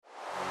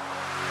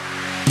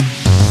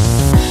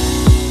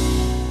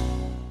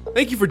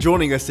Thank you for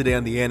joining us today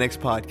on the Annex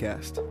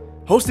Podcast,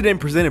 hosted and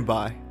presented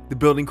by the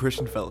Building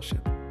Christian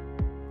Fellowship.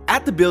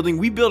 At the Building,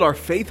 we build our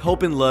faith,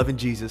 hope, and love in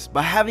Jesus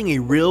by having a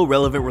real,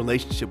 relevant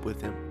relationship with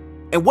Him.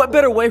 And what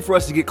better way for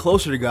us to get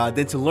closer to God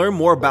than to learn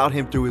more about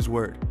Him through His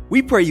Word?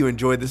 We pray you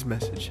enjoy this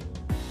message.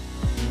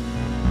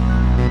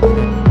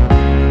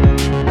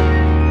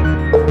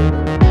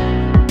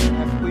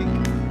 Last week,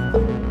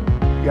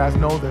 you guys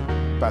know that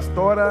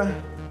Pastora,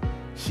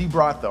 she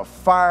brought the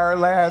fire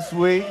last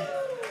week.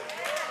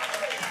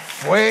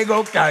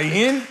 Fuego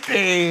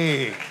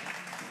caliente.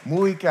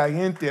 Muy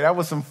caliente. That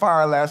was some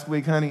fire last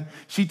week, honey.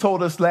 She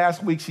told us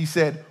last week, she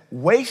said,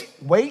 wait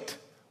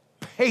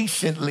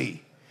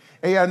patiently.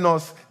 Ella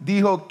nos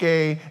dijo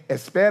que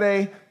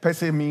espere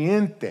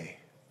pacientemente.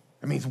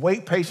 It means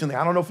wait patiently.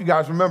 I don't know if you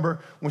guys remember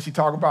when she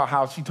talked about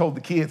how she told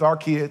the kids, our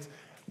kids,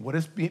 what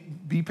does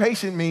be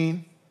patient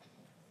mean?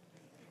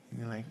 And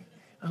you're like,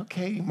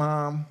 okay,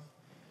 Mom.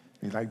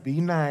 He's like,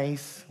 be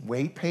nice,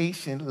 wait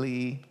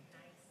patiently.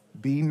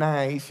 Be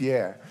nice,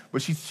 yeah.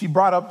 But she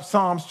brought up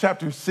Psalms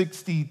chapter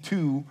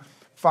 62,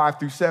 5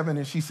 through 7,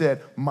 and she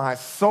said, my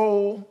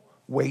soul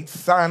waits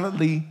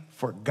silently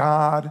for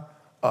God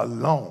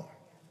alone.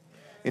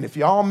 And if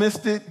y'all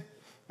missed it,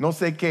 no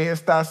sé qué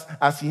estás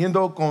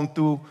haciendo con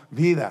tu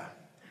vida.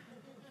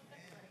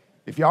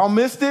 If y'all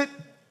missed it,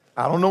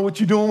 I don't know what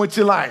you're doing with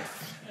your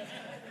life.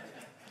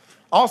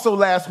 Also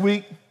last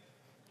week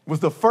was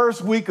the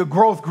first week of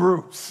growth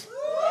groups.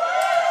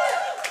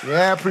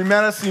 Yeah,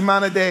 primera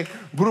semana de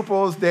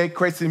grupos de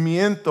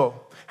crecimiento.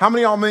 How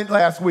many of y'all made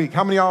last week?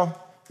 How many of y'all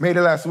made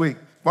it last week?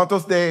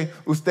 ¿Cuántos de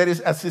ustedes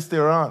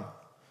asistirán? A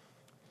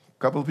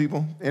couple of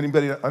people?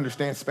 Anybody that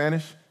understands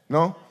Spanish?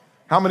 No?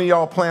 How many of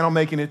y'all plan on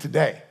making it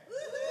today?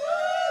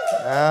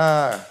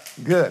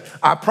 Good.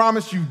 I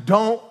promise you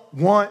don't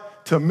want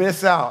to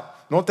miss out.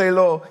 No te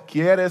lo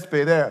quieres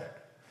perder.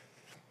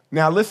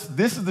 Now, this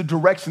is the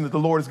direction that the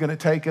Lord is going to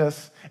take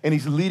us, and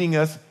He's leading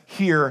us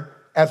here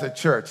as a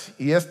church.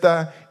 Y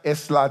esta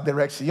es la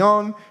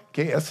dirección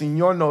que el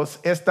Señor nos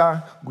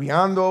está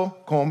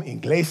guiando como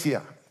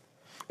iglesia.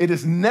 It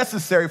is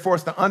necessary for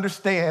us to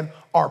understand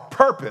our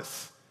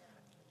purpose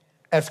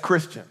as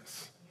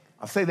Christians.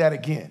 I'll say that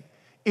again.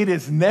 It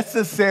is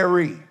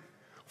necessary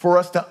for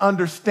us to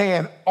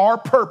understand our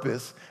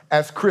purpose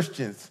as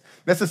Christians.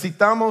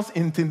 Necesitamos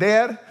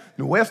entender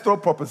nuestro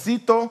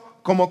propósito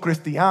como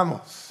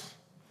cristianos.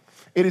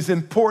 It is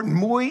important,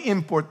 muy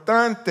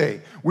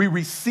importante, we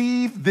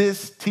receive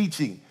this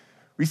teaching.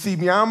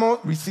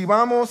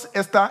 Recibamos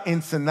esta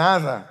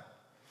enseñanza.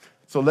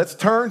 So let's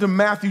turn to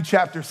Matthew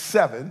chapter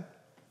 7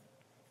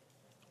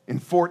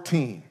 and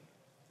 14.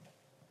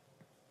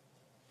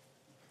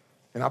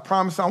 And I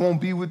promise I won't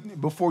be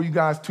before you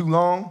guys too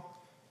long.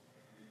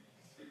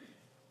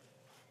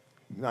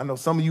 I know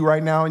some of you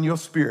right now in your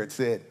spirit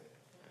said,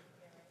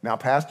 now,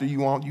 Pastor,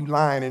 you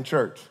lying in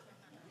church.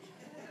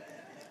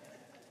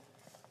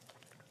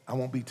 I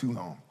won't be too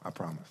long, I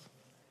promise.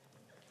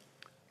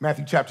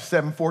 Matthew chapter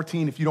 7,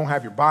 14. If you don't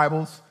have your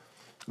Bibles,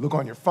 look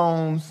on your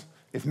phones.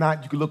 If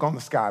not, you can look on the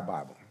Sky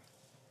Bible.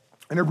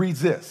 And it reads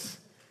this.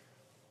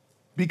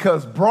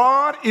 Because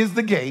broad is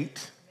the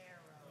gate.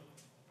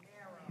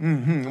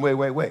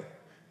 Wait.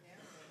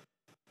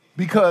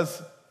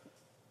 Because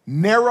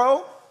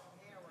narrow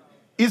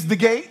is the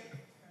gate.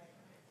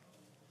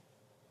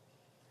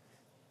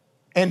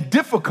 And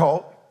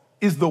difficult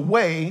is the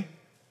way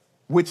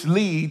which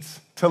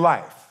leads to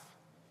life.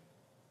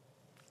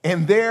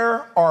 And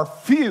there are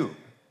few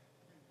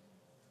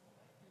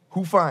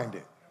who find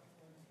it.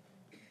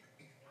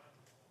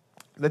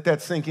 Let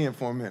that sink in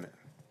for a minute.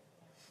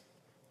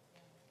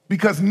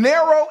 Because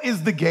narrow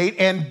is the gate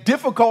and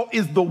difficult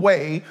is the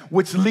way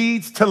which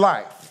leads to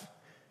life.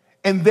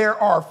 And there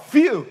are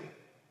few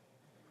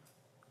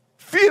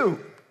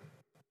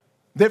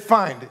that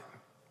find it.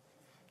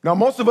 Now,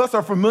 most of us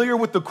are familiar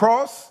with the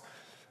cross.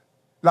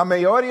 La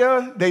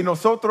mayoría de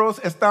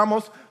nosotros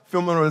estamos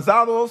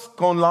familiarizados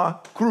con la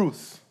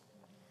cruz.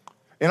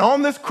 And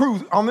on this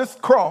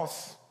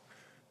cross,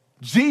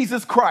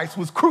 Jesus Christ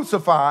was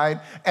crucified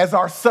as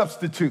our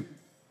substitute.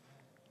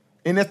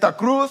 En esta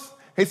cruz,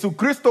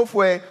 Jesucristo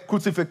fue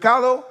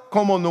crucificado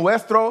como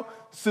nuestro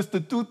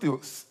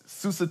sustituto.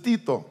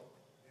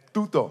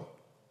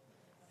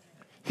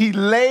 He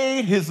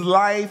laid His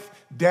life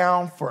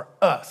down for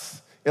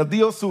us. Él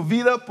dio su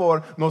vida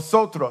por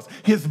nosotros.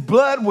 His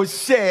blood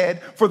was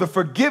shed for the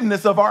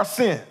forgiveness of our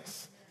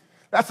sins.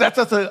 That's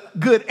a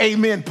good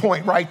amen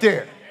point right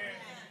there.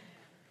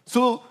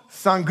 Su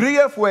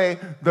sangre fue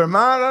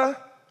derramada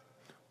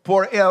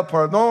por el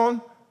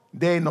perdón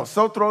de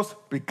nosotros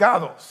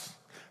pecados.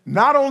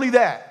 Not only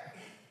that,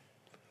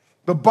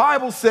 the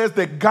Bible says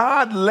that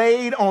God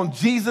laid on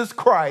Jesus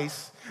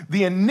Christ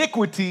the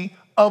iniquity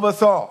of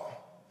us all.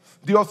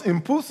 Dios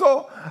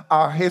impuso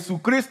a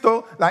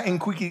Jesucristo la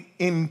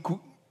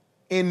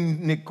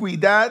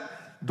iniquidad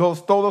de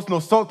todos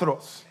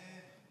nosotros.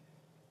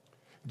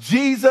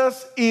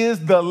 Jesus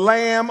is the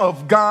Lamb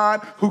of God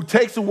who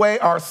takes away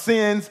our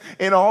sins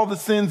and all the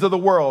sins of the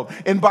world.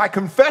 And by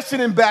confession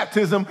and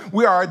baptism,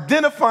 we are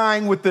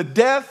identifying with the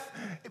death,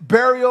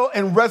 burial,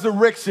 and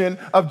resurrection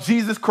of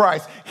Jesus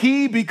Christ.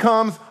 He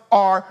becomes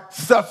our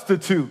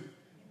substitute.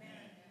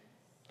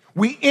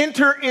 We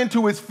enter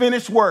into his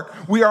finished work.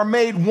 We are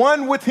made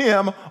one with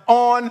him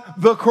on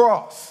the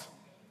cross.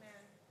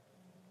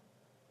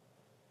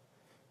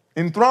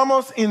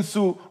 Entramos en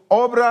su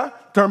obra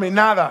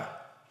terminada.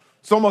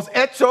 Somos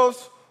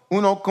hechos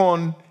uno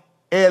con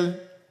él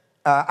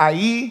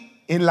ahí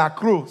en la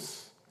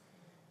cruz.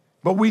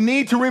 But we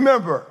need to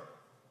remember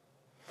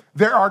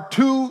there are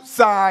two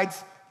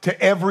sides to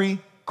every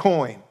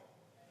coin.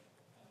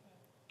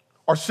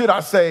 Or should I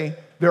say,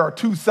 there are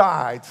two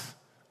sides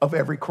of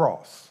every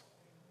cross.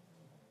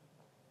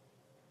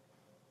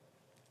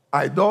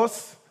 Hay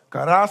dos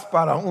caras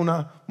para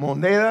una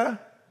moneda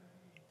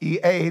y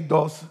hay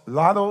dos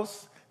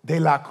lados de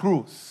la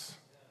cruz.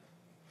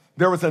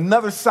 There was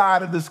another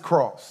side of this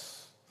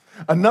cross,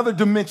 another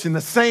dimension,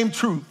 the same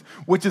truth,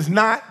 which is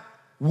not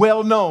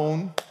well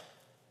known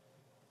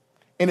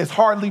and is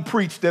hardly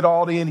preached at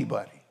all to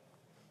anybody.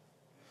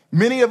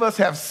 Many of us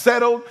have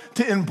settled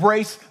to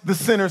embrace the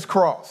sinner's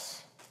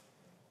cross.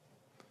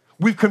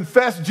 We've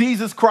confessed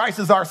Jesus Christ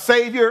as our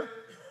Savior.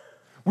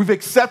 We've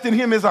accepted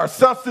him as our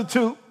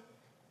substitute.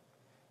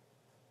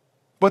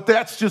 But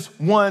that's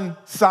just one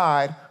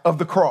side of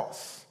the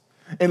cross.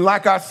 And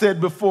like I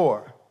said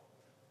before,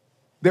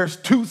 there's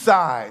two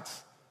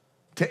sides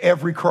to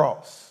every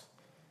cross.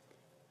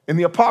 And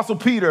the Apostle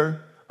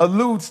Peter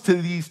alludes to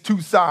these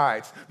two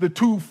sides, the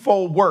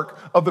twofold work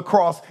of the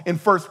cross in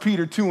 1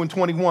 Peter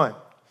 2:21.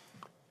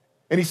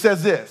 And he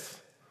says this,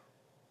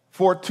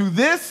 "For to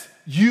this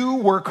you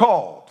were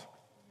called,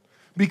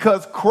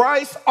 because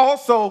Christ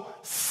also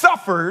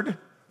suffered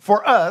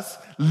for us,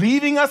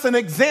 leaving us an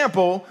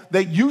example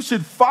that you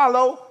should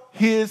follow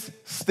his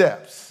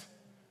steps."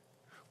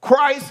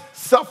 Christ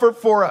suffered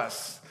for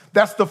us.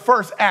 That's the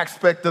first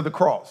aspect of the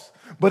cross.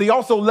 But he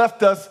also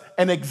left us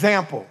an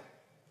example.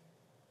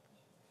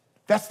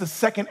 That's the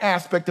second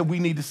aspect that we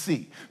need to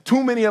see.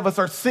 Too many of us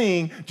are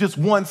seeing just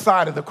one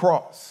side of the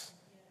cross.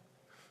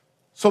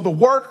 So the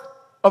work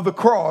of the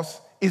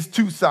cross is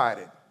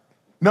two-sided.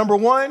 Number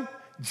one,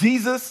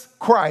 Jesus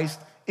Christ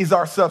is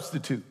our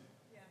substitute.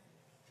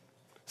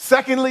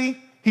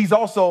 Secondly, he's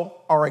also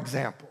our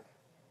example.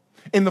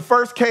 In the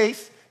first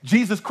case,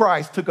 Jesus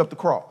Christ took up the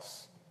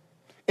cross.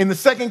 In the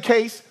second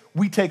case,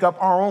 we take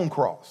up our own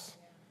cross.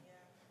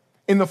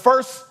 In the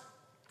first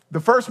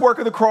work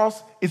of the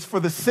cross is for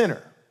the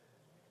sinner.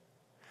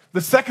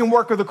 The second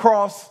work of the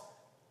cross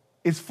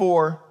is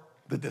for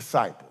the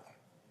disciple.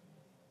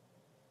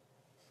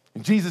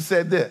 And Jesus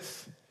said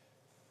this,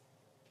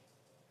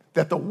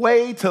 that the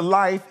way to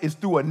life is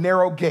through a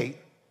narrow gate,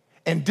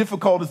 and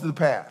difficult is the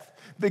path.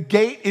 The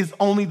gate is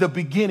only the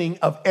beginning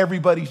of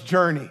everybody's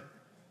journey.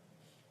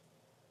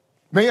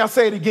 Maybe I'll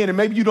say it again, and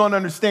maybe you don't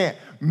understand.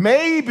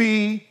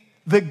 Maybe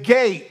the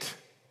gate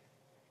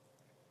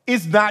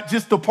is not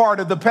just a part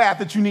of the path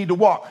that you need to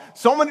walk.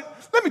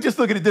 Let me just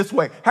look at it this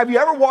way. Have you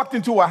ever walked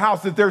into a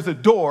house that there's a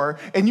door,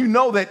 and you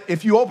know that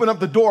if you open up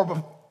the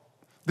door,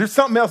 there's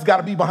something else got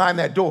to be behind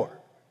that door?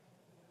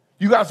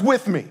 You guys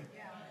with me?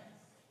 Yeah.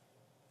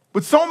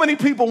 But so many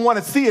people want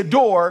to see a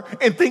door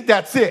and think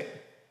that's it.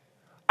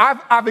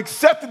 I've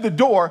accepted the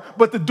door,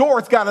 but the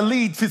door's got to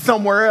lead to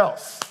somewhere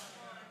else.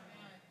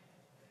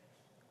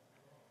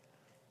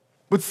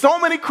 But so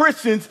many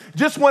Christians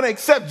just want to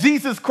accept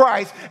Jesus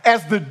Christ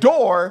as the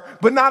door,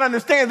 but not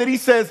understand that he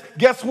says,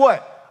 guess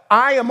what?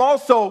 I am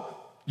also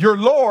your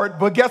Lord,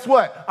 but guess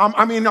what?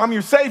 I'm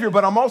your Savior,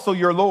 but I'm also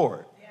your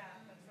Lord. Yeah,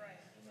 that's right.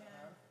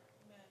 Amen.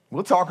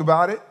 We'll talk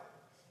about it.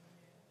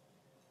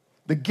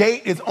 The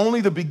gate is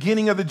only the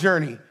beginning of the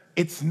journey.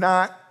 It's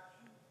not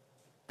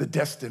the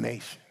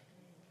destination.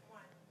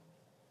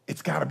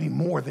 It's got to be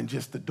more than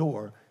just the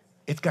door.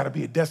 It's got to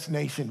be a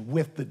destination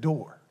with the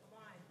door.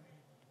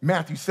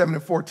 Matthew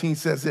 7:14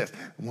 says this,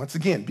 once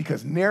again,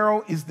 because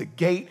narrow is the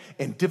gate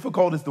and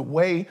difficult is the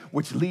way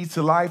which leads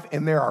to life,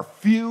 and there are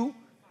few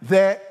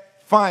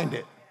that find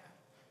it.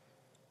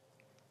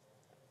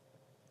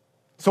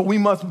 So we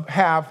must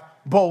have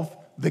both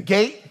the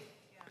gate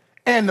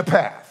and the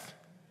path.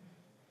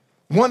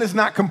 One is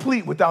not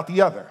complete without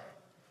the other.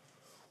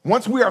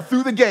 Once we are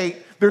through the gate,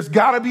 there's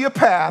got to be a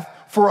path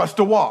for us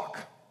to walk.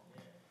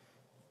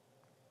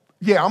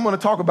 Yeah, I'm going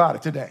to talk about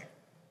it today.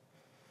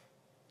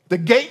 The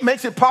gate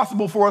makes it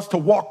possible for us to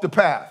walk the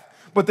path,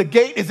 but the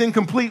gate is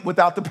incomplete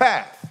without the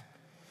path.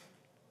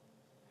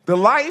 The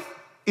life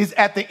is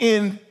at the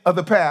end of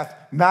the path,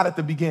 not at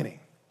the beginning.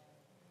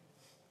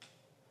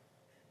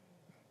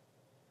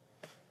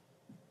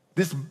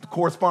 This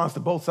corresponds to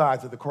both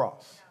sides of the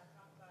cross.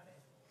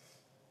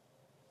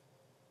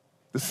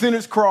 The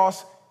sinner's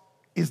cross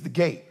is the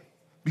gate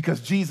because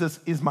Jesus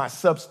is my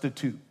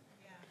substitute.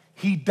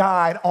 He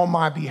died on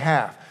my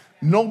behalf.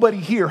 Nobody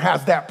here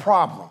has that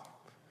problem.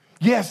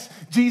 Yes,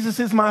 Jesus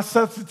is my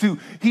substitute.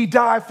 He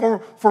died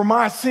for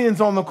my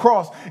sins on the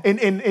cross.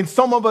 And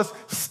some of us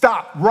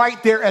stop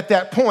right there at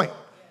that point.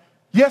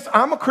 Yes,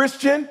 I'm a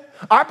Christian.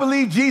 I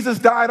believe Jesus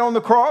died on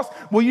the cross.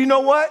 Well, you know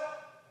what?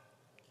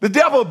 The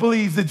devil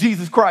believes that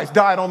Jesus Christ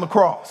died on the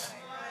cross.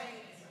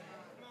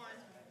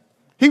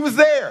 He was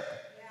there.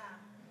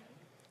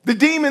 The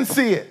demons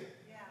see it.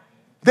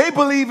 They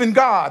believe in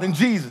God and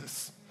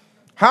Jesus.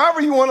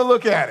 However you want to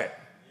look at it.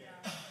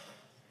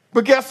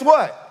 But guess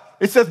what?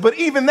 It says, but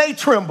even they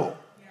tremble.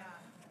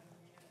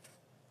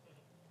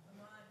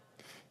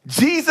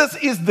 Jesus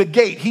is the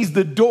gate. He's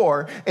the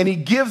door, and he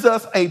gives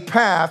us a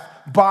path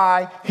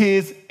by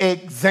his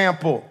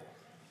example.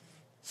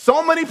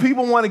 So many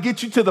people want to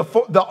get you to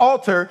the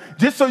altar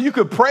just so you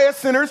could pray a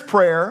sinner's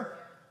prayer,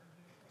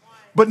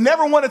 but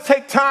never want to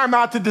take time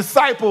out to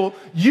disciple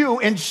you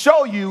and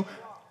show you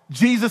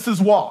Jesus'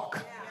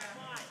 walk.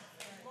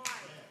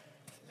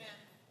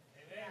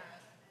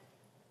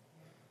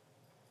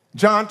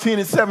 John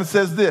 10:7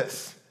 says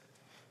this.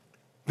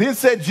 Then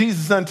said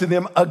Jesus unto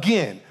them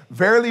again,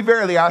 verily,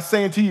 verily, I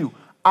say unto you,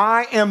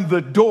 I am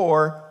the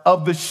door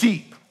of the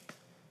sheep.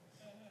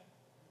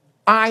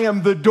 I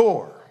am the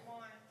door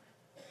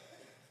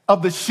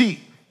of the sheep,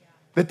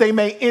 that they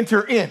may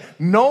enter in.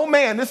 No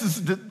man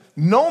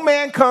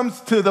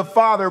comes to the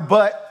Father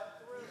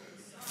but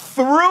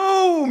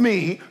through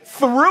me,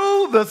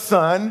 through the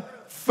Son,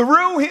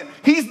 through him.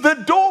 He's the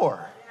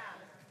door.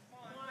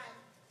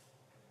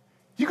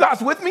 You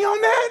guys with me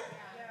on that?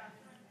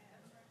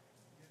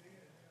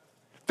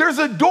 There's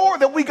a door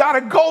that we got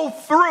to go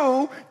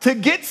through to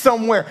get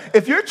somewhere.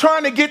 If you're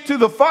trying to get to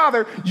the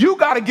Father, you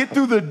got to get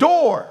through the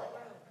door.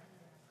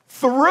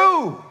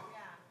 Through.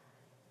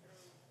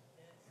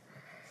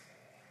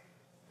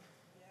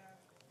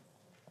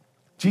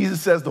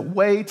 Jesus says the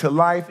way to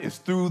life is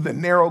through the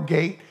narrow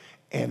gate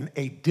and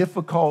a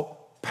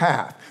difficult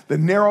path. The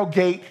narrow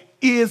gate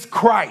is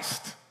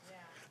Christ.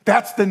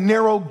 That's the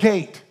narrow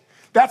gate.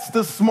 That's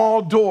the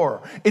small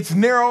door. It's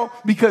narrow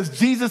because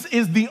Jesus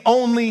is the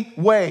only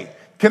way.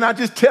 Can I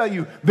just tell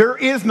you, there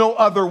is no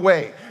other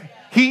way.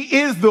 He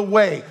is the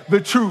way,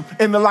 the truth,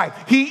 and the life.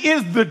 He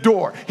is the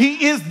door.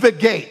 He is the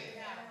gate.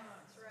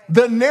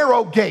 The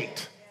narrow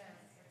gate.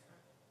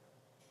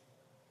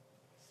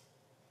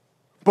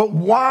 But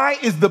why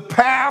is the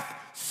path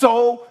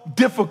so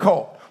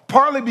difficult?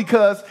 Partly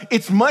because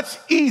it's much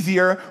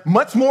easier,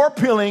 much more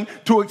appealing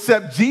to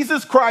accept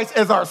Jesus Christ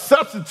as our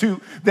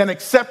substitute than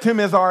accept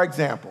him as our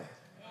example.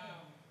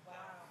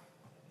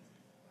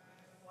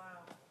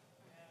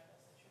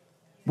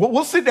 Well,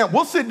 we'll sit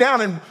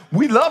down and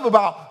we love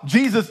about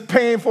Jesus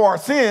paying for our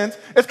sins.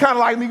 It's kind of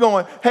like me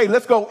going, hey,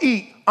 let's go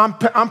eat. I'm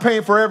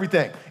paying for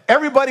everything.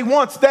 Everybody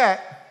wants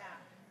that.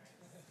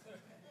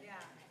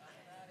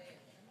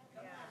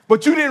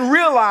 But you didn't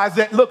realize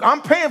that, look,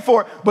 I'm paying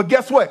for it, but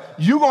guess what?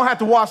 You're going to have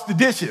to wash the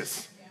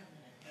dishes.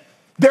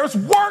 There's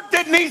work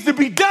that needs to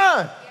be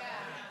done.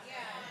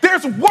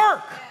 There's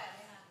work.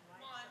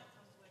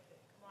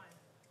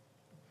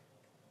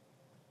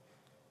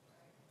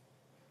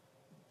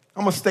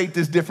 I'm going to state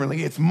this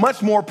differently. It's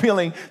much more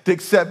appealing to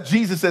accept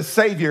Jesus as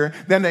Savior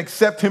than to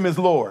accept him as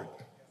Lord.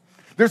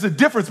 There's a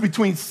difference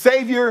between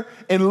Savior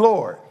and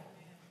Lord.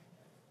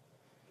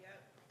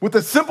 With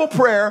a simple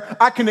prayer,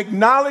 I can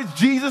acknowledge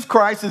Jesus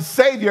Christ as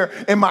Savior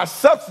and my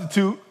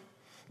substitute,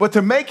 but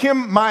to make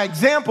him my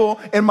example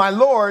and my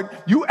Lord,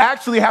 you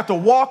actually have to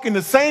walk in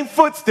the same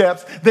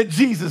footsteps that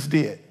Jesus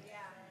did.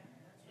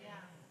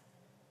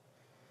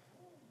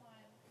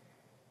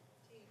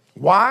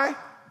 Why?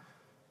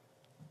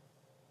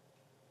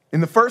 In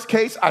the first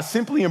case, I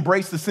simply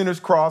embrace the sinner's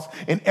cross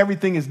and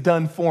everything is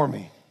done for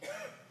me.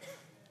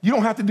 You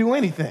don't have to do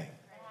anything.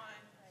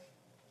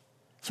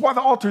 That's why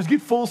the altars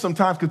get full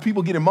sometimes, because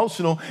people get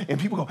emotional and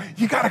people go,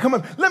 you got to come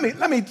up.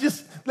 Let's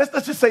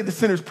just say the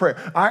sinner's prayer.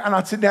 And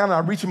I sit down and I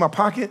reach in my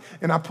pocket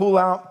and I pull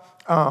out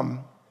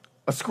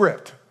a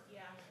script.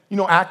 You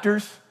know,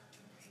 actors.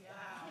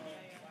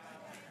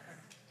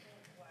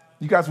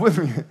 You guys with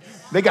me?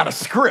 They got a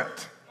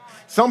script.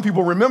 Some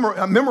people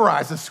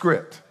memorize the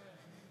script.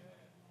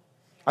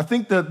 I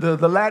think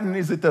the Latin,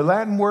 is it the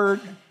Latin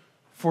word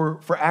for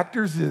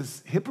actors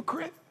is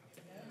hypocrite?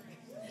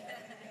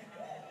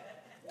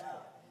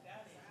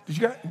 Did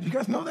you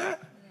guys know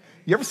that?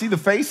 You ever see the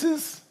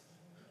faces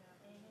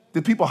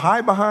that people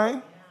hide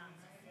behind?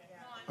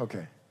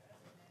 Okay.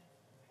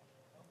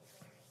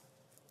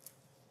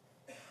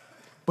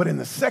 But in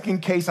the second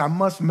case, I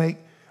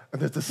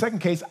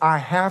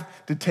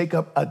have to take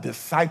up a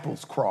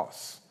disciple's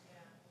cross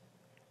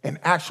and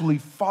actually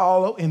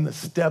follow in the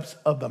steps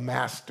of the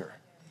master.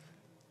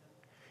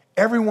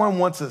 Everyone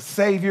wants a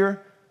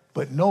savior,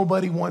 but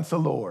nobody wants a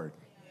Lord.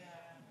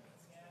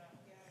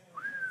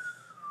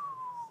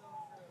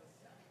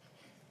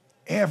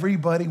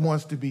 Everybody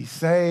wants to be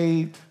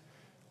saved.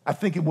 I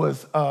think it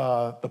was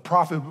the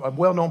prophet, a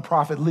well-known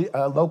prophet,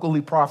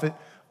 locally prophet,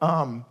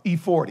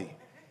 E40.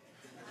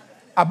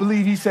 I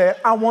believe he said,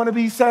 I want to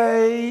be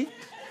saved.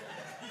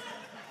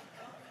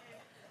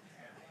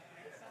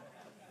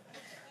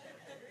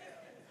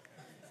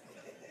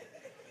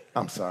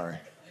 I'm sorry.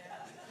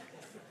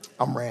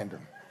 I'm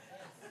random.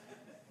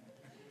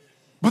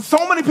 But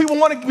so many people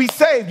want to be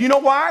saved. You know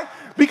why?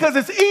 Because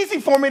it's easy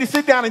for me to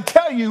sit down and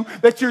tell you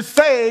that you're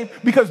saved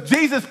because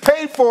Jesus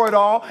paid for it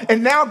all.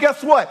 And now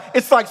guess what?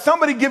 It's like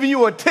somebody giving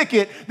you a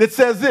ticket that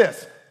says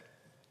this.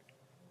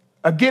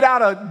 a get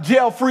out of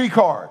jail free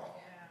card.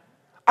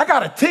 I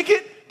got a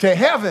ticket to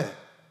heaven.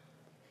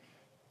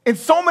 And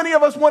so many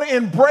of us want to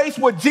embrace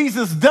what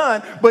Jesus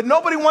done, but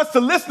nobody wants to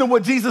listen to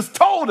what Jesus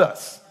told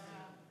us.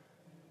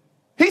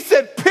 He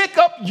said, pick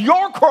up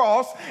your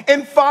cross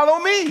and follow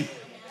me.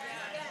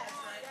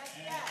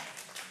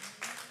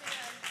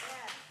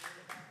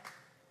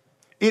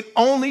 It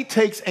only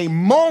takes a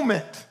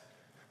moment,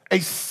 a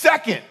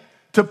second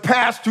to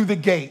pass through the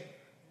gate.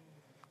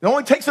 It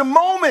only takes a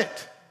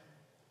moment.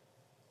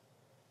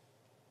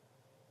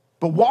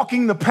 But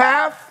walking the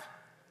path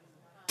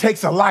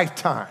takes a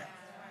lifetime.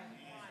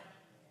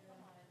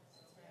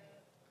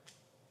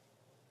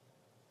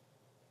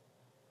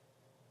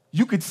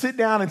 You could sit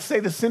down and say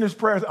the sinner's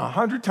prayers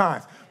 100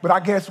 times, but I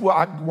guess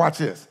what? Watch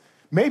this.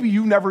 Maybe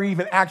you never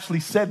even actually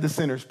said the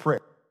sinner's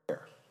prayer.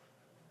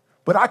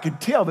 But I could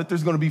tell that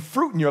there's going to be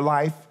fruit in your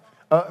life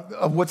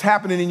of what's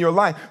happening in your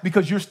life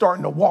because you're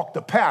starting to walk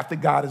the path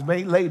that God has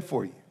laid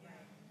for you,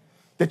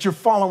 that you're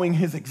following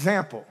his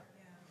example.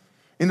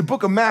 In the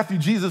book of Matthew,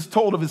 Jesus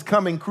told of his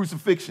coming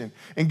crucifixion.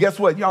 And guess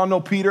what? Y'all know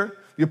Peter,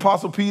 the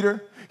apostle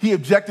Peter. He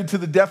objected to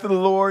the death of the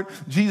Lord.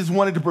 Jesus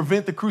wanted to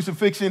prevent the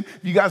crucifixion.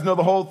 You guys know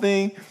the whole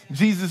thing.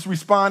 Jesus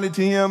responded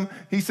to him.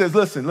 He says,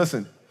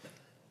 listen,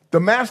 the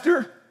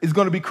master is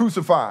going to be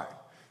crucified.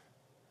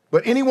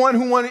 But anyone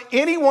who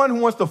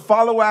wants to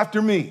follow after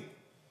me,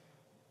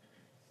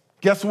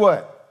 guess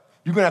what?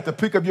 You're going to have to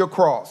pick up your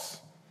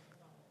cross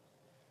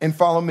and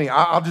follow me.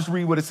 I'll just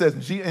read what it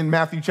says in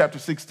Matthew chapter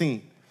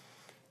 16,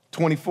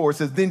 24. It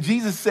says, then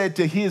Jesus said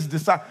to his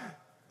disciples,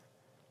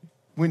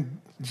 when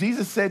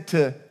Jesus said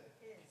to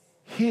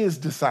his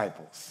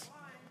disciples,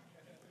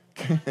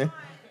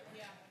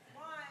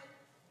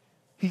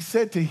 he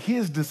said to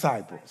his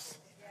disciples,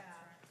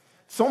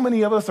 so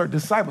many of us are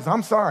disciples.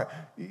 I'm sorry.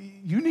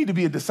 You need to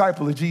be a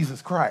disciple of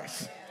Jesus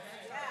Christ.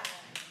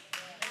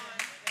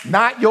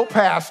 Not your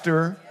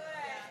pastor.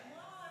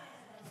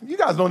 You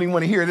guys don't even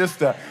want to hear this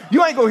stuff.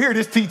 You ain't going to hear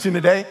this teaching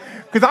today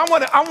because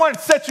I want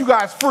to set you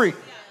guys free.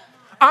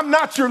 I'm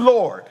not your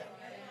Lord.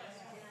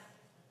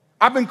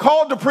 I've been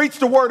called to preach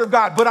the word of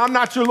God, but I'm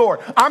not your Lord.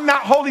 I'm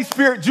not Holy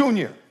Spirit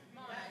Jr.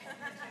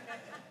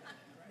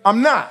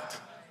 I'm not.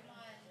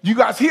 You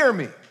guys hear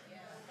me?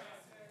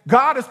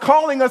 God is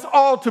calling us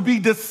all to be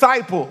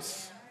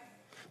disciples,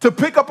 to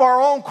pick up our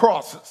own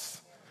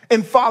crosses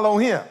and follow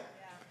him.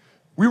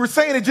 We were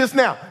saying it just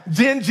now.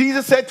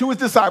 Jesus said to his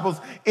disciples,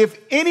 if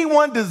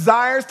anyone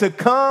desires to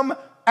come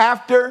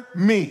after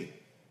me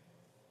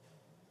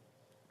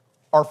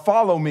or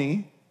follow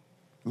me,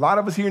 a lot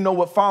of us here know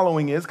what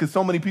following is because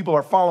so many people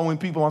are following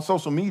people on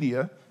social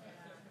media.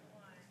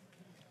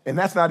 And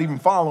that's not even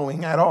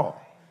following at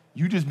all.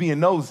 You just being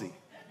nosy.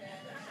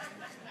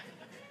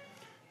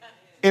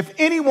 If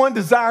anyone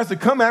desires to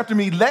come after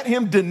me, let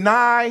him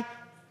deny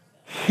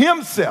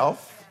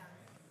himself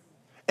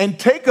and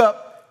take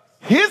up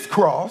his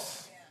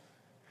cross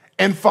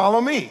and follow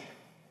me.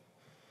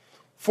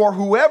 For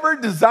whoever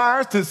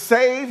desires to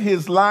save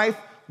his life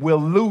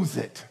will lose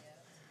it.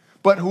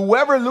 But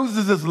whoever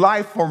loses his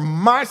life for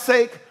my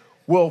sake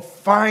will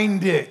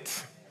find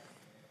it.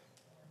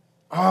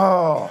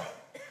 Oh,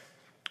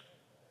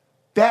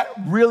 that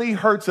really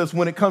hurts us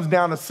when it comes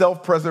down to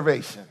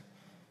self-preservation.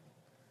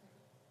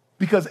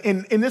 Because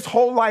in this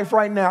whole life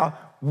right now,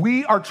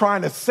 we are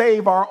trying to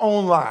save our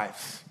own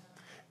lives.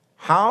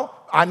 How?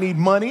 I need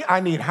money,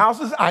 I need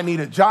houses, I need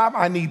a job,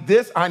 I need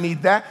this, I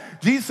need that.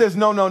 Jesus says,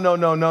 no.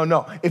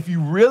 If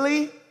you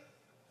really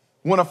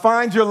want to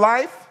find your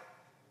life,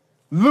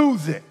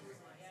 lose it.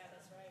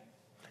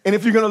 And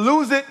if you're going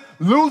to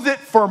lose it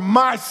for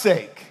my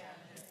sake.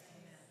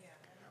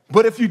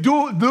 But if you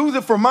do lose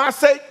it for my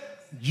sake,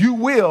 you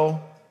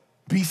will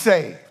be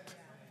saved.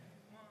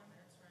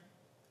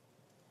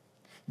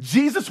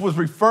 Jesus was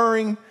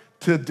referring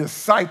to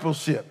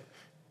discipleship.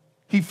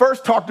 He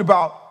first talked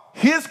about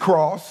his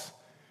cross,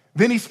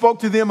 then he spoke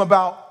to them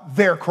about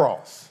their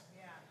cross.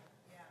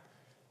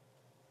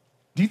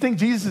 Do you think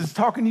Jesus is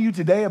talking to you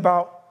today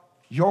about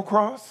your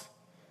cross?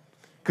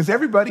 Because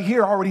everybody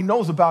here already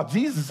knows about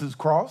Jesus'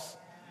 cross.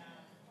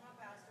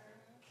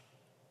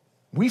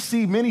 We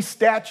see many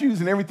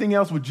statues and everything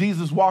else with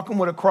Jesus walking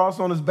with a cross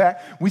on his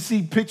back. We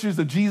see pictures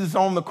of Jesus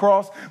on the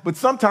cross, but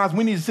sometimes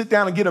we need to sit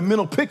down and get a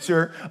mental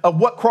picture of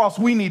what cross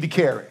we need to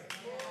carry.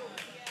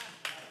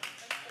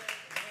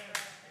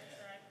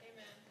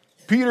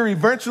 Peter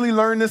eventually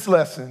learned this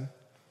lesson.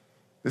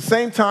 The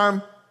same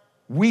time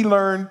we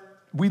learned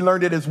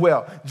it as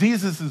well.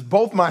 Jesus is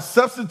both my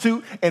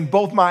substitute and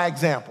both my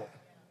example.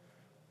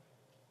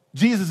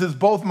 Jesus is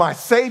both my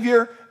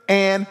Savior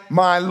and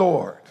my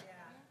Lord.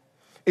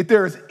 If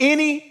there is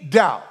any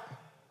doubt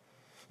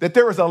that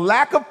there is a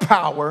lack of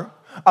power,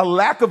 a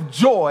lack of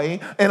joy,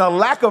 and a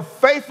lack of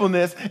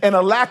faithfulness, and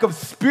a lack of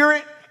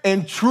spirit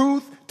and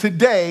truth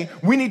today,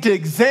 we need to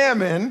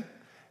examine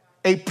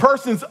a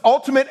person's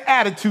ultimate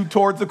attitude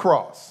towards the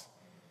cross.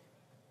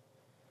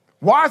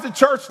 Why is the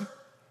church,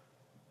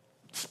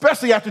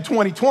 especially after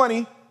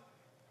 2020,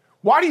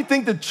 why do you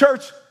think the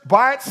church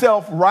by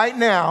itself right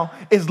now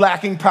is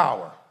lacking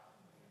power?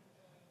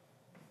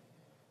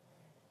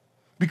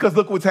 Because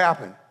look what's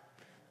happened.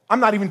 I'm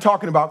not even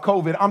talking about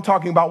COVID. I'm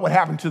talking about what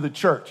happened to the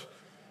church.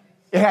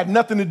 It had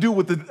nothing to do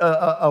with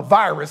a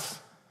virus.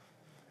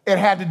 It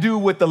had to do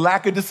with the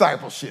lack of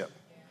discipleship.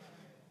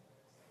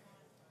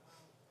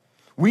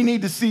 We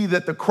need to see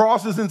that the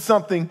cross isn't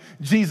something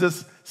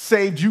Jesus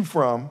saved you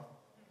from.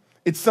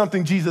 It's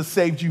something Jesus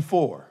saved you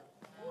for.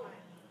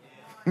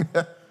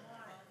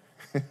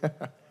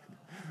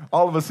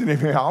 All of us in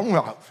here, I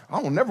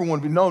don't never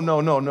want to be,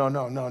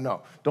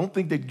 no. Don't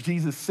think that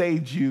Jesus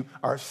saved you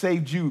or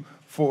saved you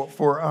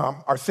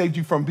or saved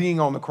you from being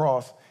on the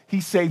cross.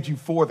 He saved you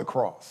for the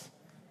cross.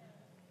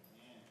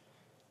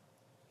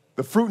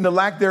 The fruit and the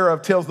lack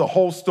thereof tells the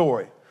whole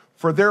story.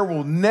 For there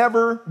will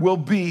never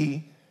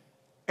be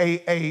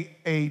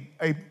a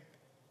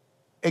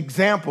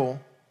example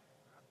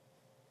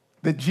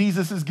that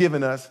Jesus has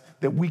given us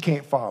that we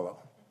can't follow.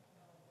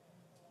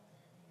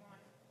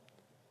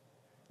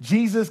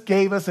 Jesus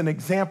gave us an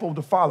example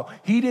to follow.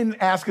 He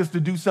didn't ask us to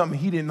do something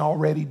he didn't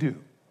already do.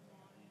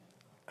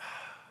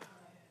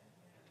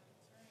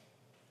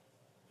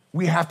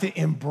 We have to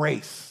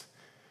embrace.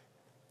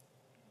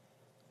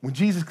 When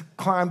Jesus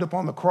climbed up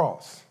on the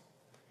cross,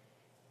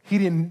 he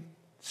didn't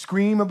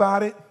scream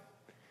about it.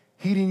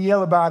 He didn't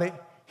yell about it.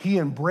 He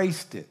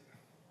embraced it.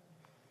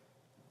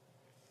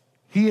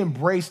 He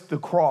embraced the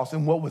cross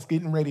and what was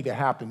getting ready to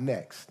happen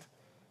next.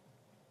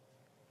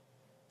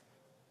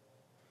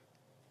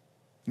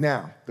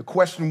 Now, the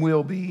question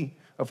will be,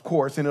 of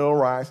course, and it'll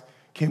arise,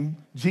 can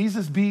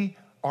Jesus be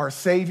our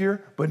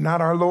Savior but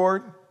not our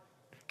Lord?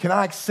 Can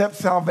I accept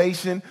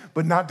salvation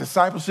but not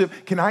discipleship?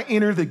 Can I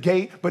enter the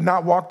gate but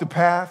not walk the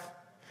path?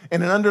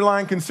 And an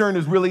underlying concern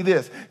is really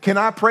this. Can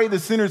I pray the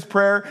sinner's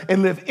prayer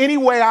and live any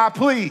way I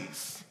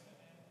please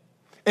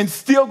and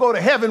still go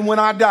to heaven when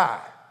I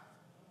die?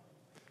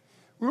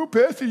 Well,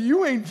 Pastor,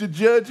 you ain't the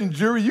judge and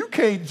jury. You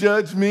can't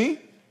judge me.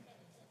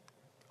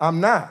 I'm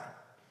not.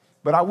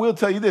 But I will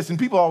tell you this, and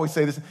people always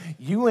say this,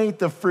 you ain't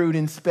the fruit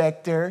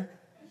inspector.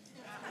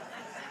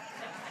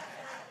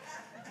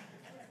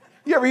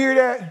 You ever hear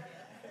that?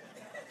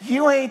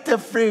 You ain't the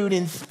fruit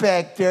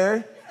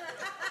inspector.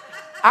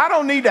 I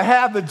don't need to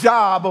have the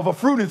job of a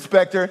fruit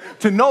inspector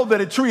to know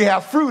that a tree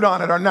has fruit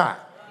on it or not.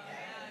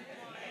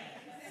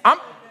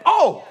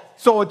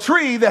 So a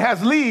tree that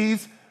has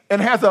leaves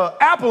and has an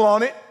apple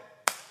on it,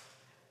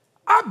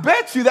 I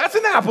bet you that's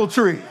an apple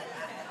tree.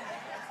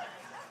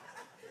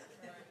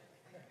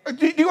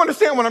 Do you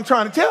understand what I'm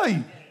trying to tell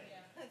you?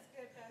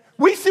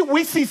 We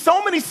see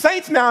so many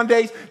saints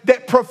nowadays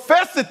that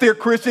profess that they're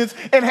Christians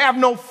and have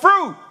no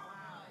fruit.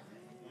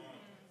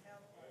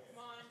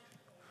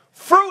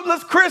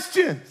 Fruitless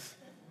Christians.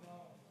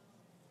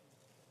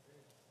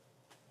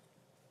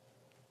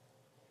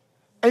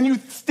 And you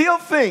still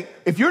think,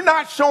 if you're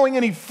not showing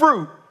any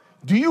fruit,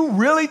 do you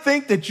really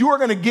think that you are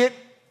going to get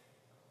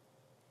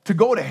to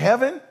go to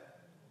heaven?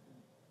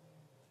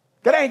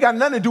 That ain't got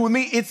nothing to do with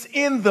me. It's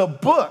in the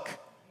book.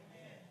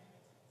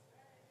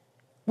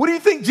 What do you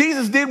think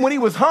Jesus did when he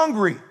was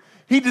hungry?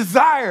 He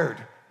desired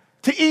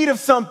to eat of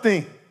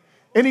something,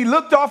 and he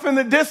looked off in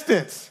the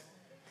distance.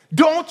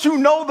 Don't you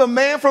know the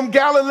man from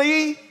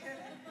Galilee?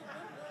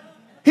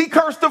 He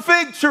cursed a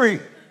fig tree.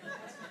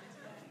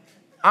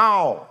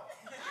 Ow.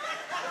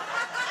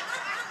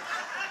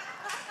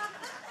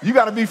 You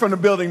got to be from the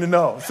building to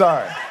know.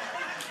 Sorry.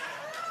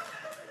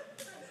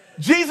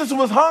 Jesus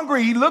was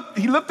hungry. He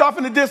looked off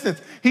in the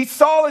distance. He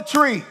saw a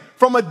tree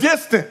from a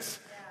distance,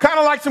 kind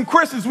of like some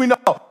Christians we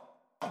know.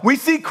 We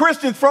see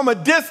Christians from a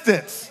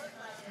distance,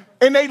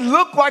 and they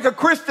look like a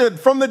Christian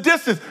from the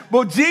distance.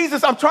 But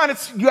Jesus,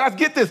 you guys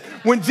get this.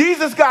 When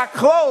Jesus got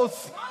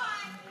close,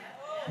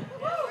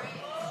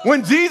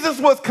 when Jesus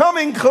was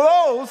coming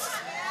close,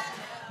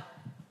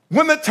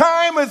 when the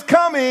time is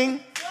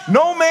coming,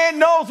 no man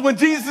knows when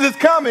Jesus is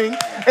coming,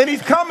 and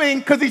he's coming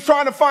because he's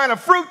trying to find a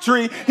fruit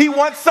tree. He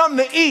wants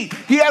something to eat.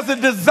 He has a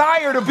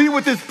desire to be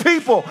with his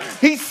people.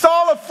 He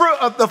saw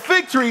the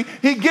fig tree.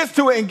 He gets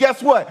to it, and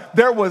guess what?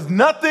 There was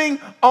nothing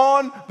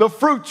on the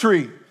fruit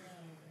tree.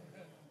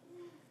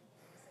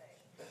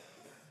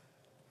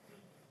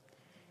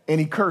 And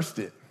he cursed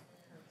it.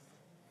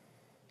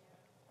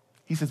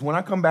 He says, when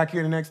I come back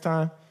here the next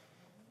time,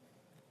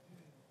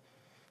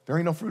 there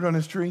ain't no fruit on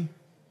this tree.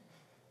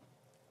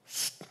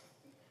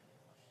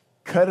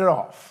 Cut it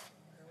off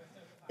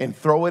and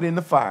throw it in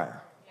the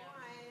fire.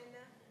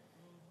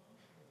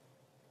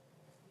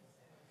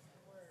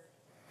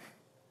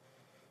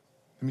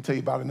 Let me tell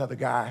you about another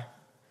guy.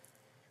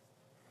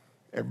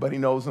 Everybody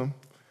knows him.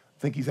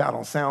 I think he's out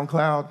on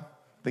SoundCloud. I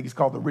think he's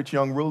called the Rich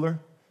Young Ruler.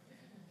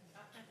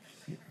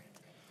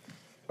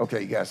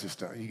 Okay, you guys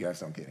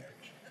don't get it.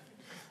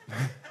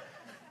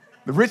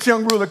 The rich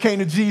young ruler came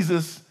to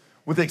Jesus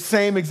with the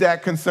same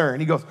exact concern.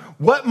 He goes,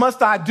 what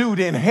must I do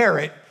to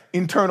inherit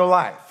eternal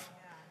life?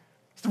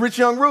 It's the rich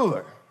young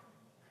ruler.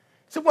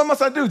 He said, what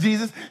must I do,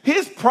 Jesus?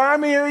 His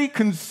primary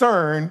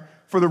concern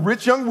for the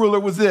rich young ruler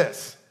was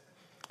this.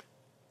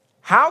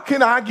 How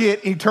can I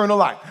get eternal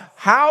life?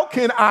 How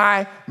can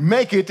I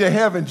make it to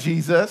heaven,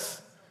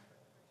 Jesus?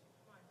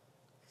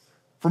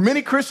 For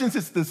many Christians,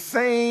 it's the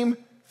same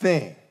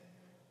thing.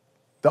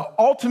 The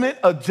ultimate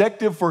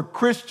objective for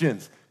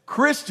Christians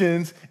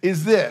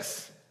is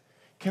this.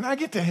 Can I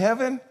get to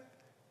heaven?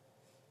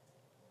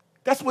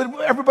 That's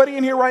what everybody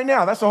in here right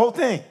now, that's the whole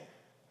thing.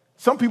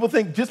 Some people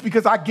think just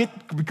because I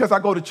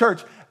go to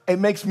church, it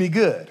makes me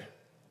good.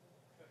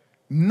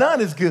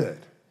 None is good.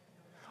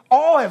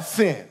 All have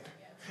sinned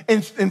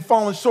and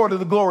fallen short of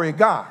the glory of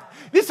God.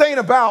 This ain't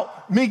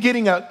about me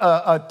getting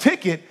a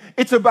ticket.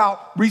 It's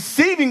about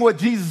receiving what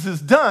Jesus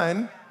has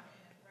done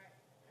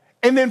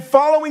and then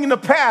following in the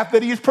path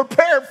that he has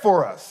prepared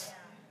for us.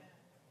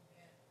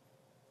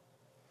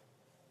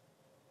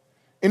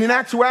 And in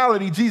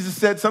actuality, Jesus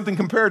said something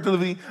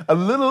comparatively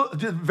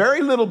just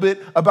very little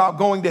bit about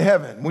going to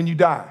heaven when you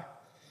die.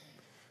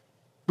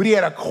 But he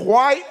had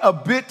quite a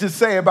bit to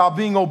say about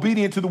being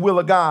obedient to the will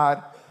of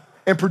God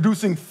and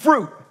producing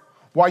fruit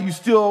while you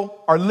still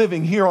are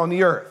living here on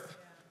the earth.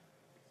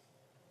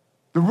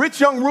 The rich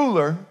young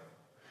ruler,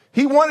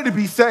 he wanted to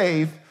be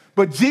saved,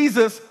 but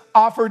Jesus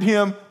offered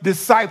him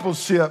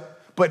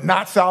discipleship, but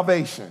not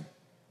salvation.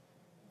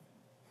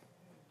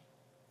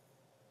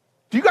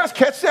 Do you guys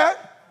catch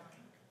that?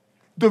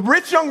 The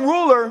rich young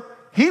ruler,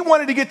 he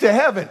wanted to get to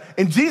heaven,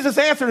 and Jesus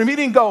answered him. He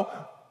didn't go,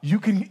 you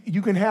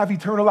can have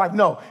eternal life.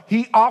 No,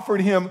 he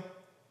offered him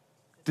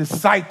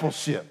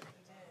discipleship.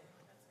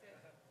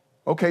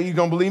 Okay, you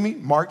don't believe me?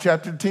 Mark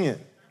chapter 10.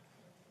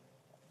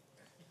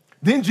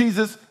 Then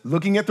Jesus,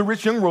 looking at the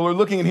rich young ruler,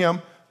 looking at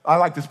him, I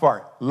like this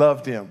part,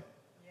 loved him.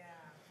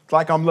 It's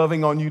like I'm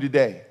loving on you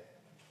today.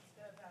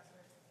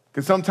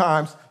 Because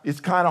sometimes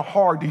it's kind of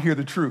hard to hear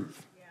the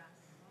truth.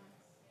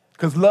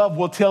 Because love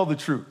will tell the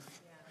truth.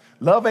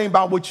 Love ain't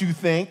about what you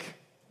think.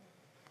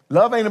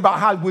 Love ain't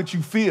about what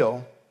you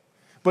feel.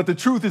 But the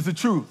truth is the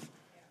truth.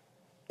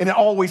 And it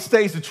always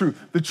stays the truth.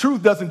 The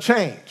truth doesn't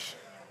change.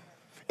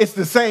 It's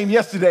the same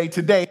yesterday,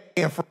 today,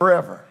 and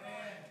forever.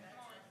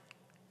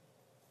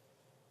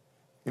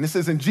 And it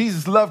says, and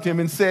Jesus loved him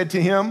and said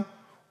to him,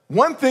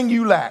 one thing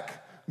you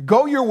lack.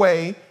 Go your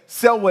way,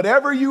 sell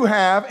whatever you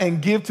have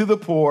and give to the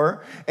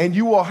poor, and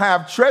you will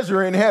have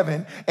treasure in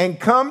heaven. And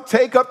come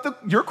take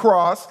up your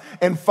cross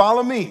and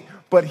follow me.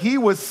 But he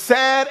was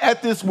sad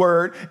at this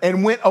word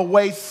and went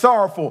away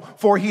sorrowful,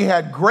 for he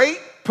had great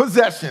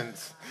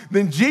possessions.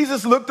 Then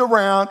Jesus looked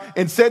around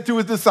and said to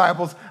his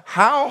disciples,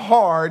 how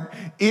hard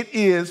it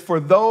is for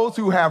those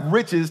who have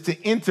riches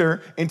to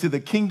enter into the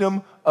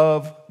kingdom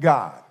of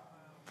God.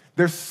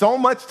 There's so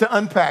much to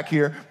unpack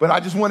here, but I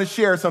just want to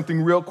share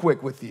something real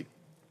quick with you.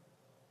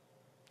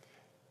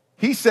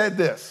 He said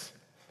this,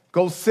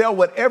 go sell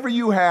whatever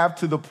you have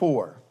to the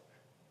poor,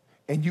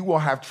 and you will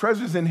have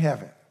treasures in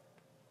heaven.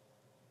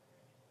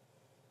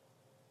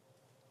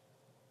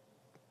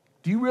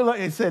 Do you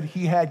realize it said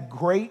he had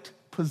great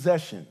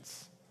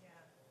possessions?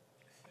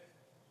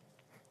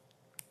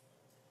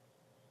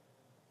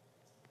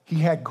 He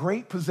had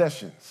great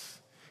possessions.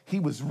 He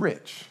was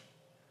rich.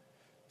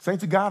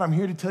 Saints of God, I'm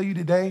here to tell you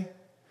today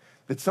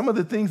that some of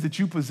the things that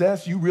you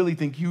possess, you really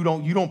think you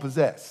don't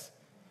possess.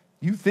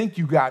 You think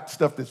you got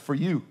stuff that's for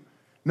you.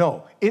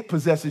 No, it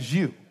possesses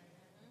you.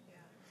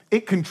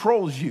 It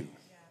controls you.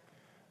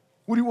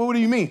 What do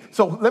you mean?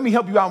 So let me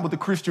help you out with the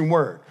Christian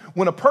word.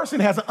 When a person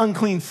has an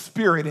unclean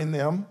spirit in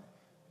them,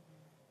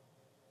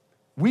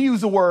 we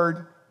use the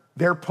word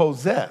they're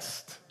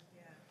possessed.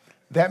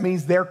 That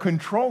means they're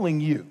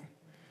controlling you.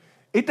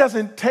 It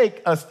doesn't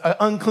take an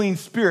unclean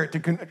spirit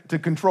to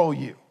control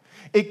you.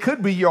 It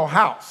could be your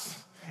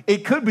house.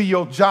 It could be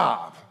your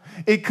job.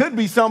 It could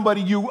be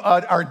somebody you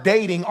are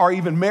dating or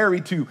even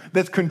married to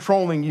that's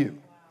controlling you.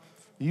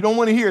 You don't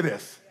want to hear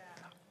this,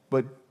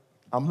 but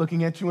I'm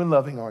looking at you and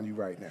loving on you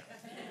right now.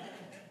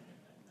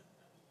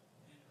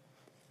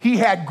 He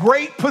had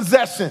great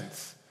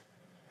possessions.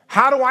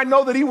 How do I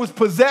know that he was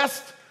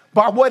possessed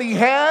by what he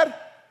had?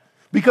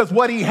 Because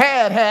what he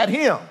had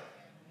him.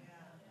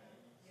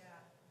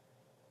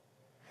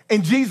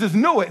 And Jesus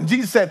knew it. And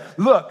Jesus said,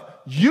 look,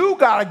 you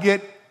got to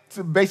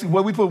get, basically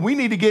what we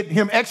need to get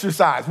him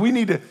exercise. We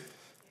need to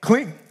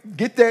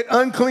get that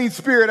unclean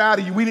spirit out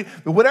of you.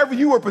 Whatever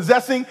you were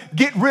possessing,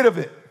 get rid of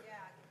it.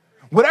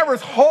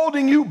 Whatever's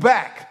holding you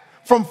back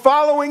from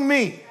following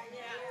me.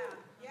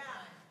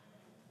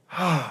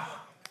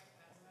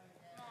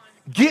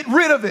 Get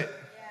rid of it.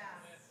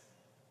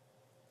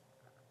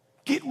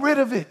 Get rid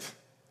of it.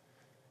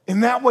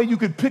 And that way you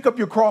could pick up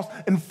your cross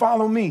and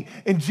follow me.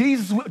 And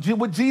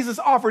what Jesus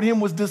offered him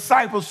was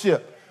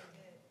discipleship.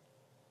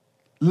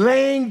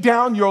 Laying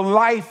down your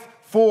life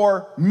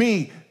for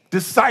me.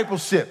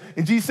 Discipleship.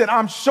 And Jesus said,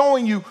 I'm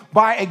showing you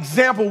by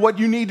example what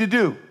you need to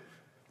do.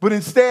 But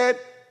instead,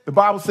 the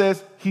Bible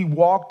says he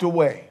walked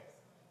away.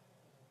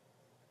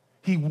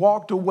 He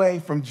walked away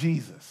from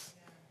Jesus.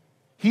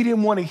 He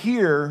didn't want to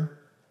hear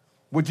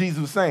what Jesus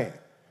was saying.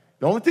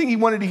 The only thing he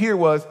wanted to hear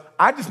was,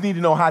 I just need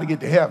to know how to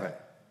get to heaven.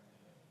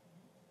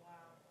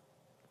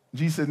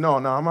 Jesus said, no,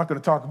 I'm not going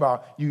to talk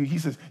about you. He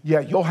says, yeah,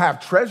 you'll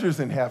have treasures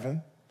in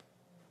heaven,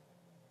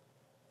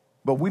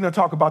 but we're going to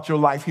talk about your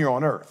life here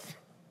on earth.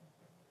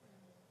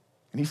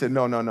 And he said,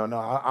 no.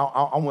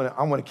 I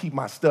want to keep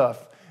my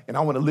stuff and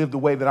I want to live the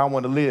way that I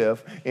want to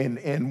live.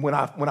 And when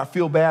I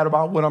feel bad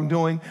about what I'm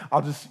doing,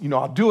 I'll just,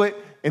 I'll do it.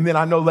 And then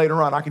I know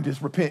later on I can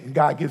just repent and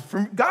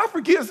God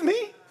forgives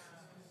me.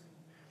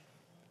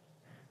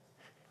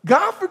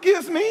 God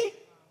forgives me.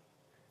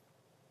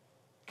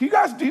 Do you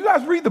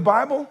guys read the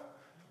Bible?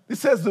 It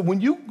says that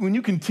when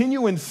you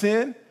continue in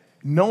sin,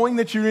 knowing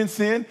that you're in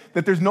sin,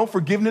 that there's no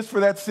forgiveness for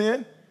that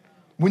sin,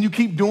 when you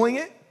keep doing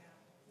it.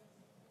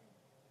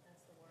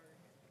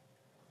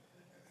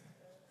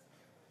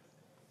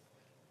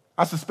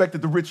 I suspect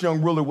that the rich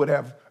young ruler would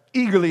have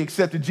eagerly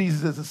accepted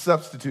Jesus as a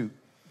substitute.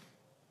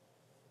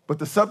 But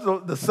the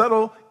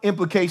subtle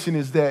implication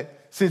is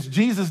that since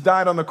Jesus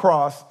died on the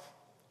cross,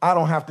 I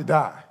don't have to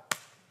die.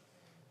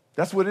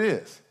 That's what it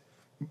is.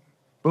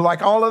 But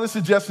like all other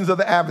suggestions of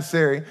the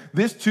adversary,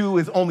 this too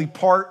is only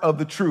part of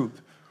the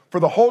truth. For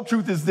the whole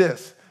truth is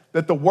this,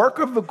 that the work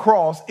of the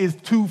cross is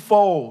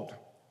twofold.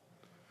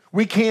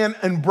 We can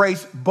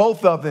embrace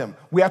both of them.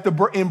 We have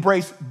to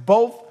embrace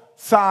both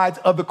sides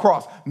of the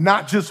cross,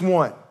 not just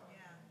one.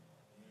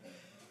 Yeah.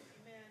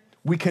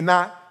 We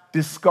cannot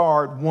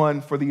discard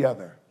one for the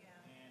other.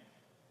 Yeah.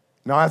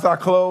 Now, as I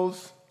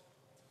close,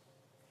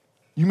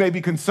 you may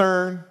be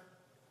concerned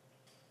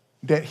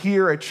that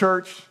here at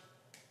church,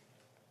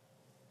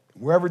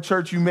 wherever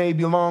church you may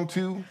belong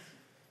to,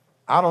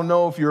 I don't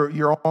know if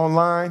you're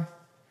online,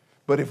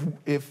 but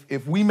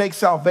if we make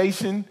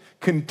salvation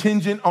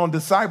contingent on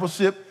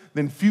discipleship,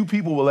 then few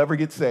people will ever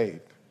get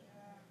saved.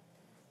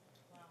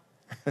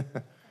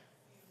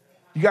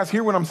 You guys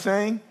hear what I'm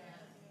saying?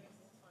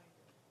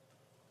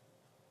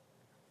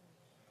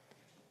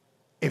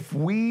 If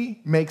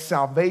we make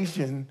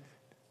salvation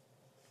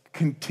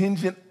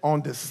contingent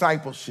on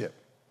discipleship,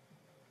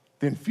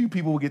 then few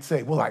people will get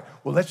saved. Well,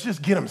 let's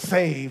just get them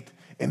saved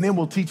and then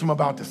we'll teach them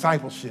about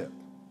discipleship.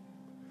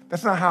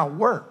 That's not how it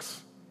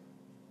works.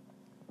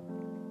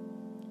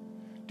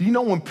 Do you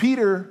know when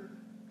Peter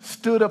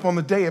stood up on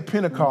the day of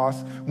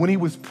Pentecost, when he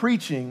was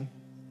preaching,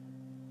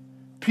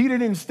 Peter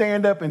didn't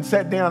stand up and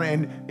sat down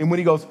and when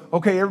he goes,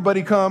 okay,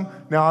 everybody come.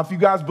 Now, if you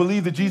guys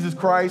believe that Jesus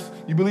Christ,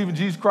 you believe in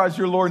Jesus Christ,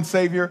 your Lord and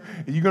Savior,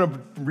 and you're going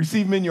to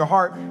receive him in your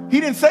heart. He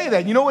didn't say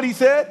that. You know what he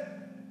said?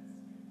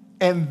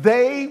 And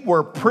they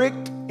were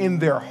pricked in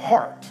their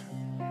heart.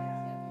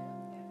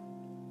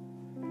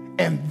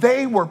 And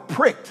they were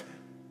pricked.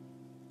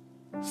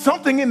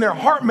 Something in their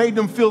heart made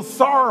them feel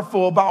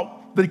sorrowful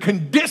about the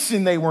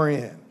condition they were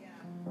in.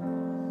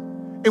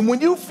 And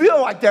when you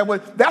feel like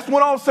that, that's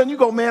when all of a sudden you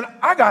go, man,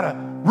 I got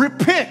to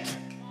repent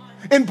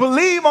and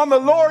believe on the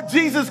Lord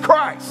Jesus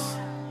Christ.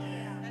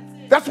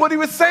 That's what he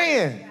was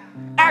saying.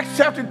 Acts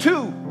chapter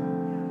 2.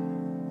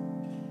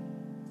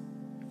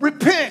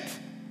 Repent.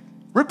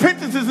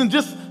 Repentance isn't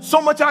just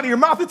so much out of your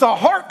mouth. It's a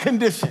heart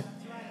condition.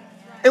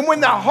 And when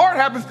that heart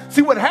happens,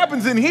 see what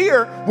happens in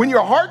here, when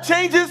your heart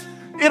changes,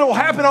 it'll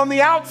happen on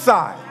the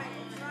outside.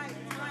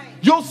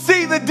 You'll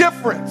see the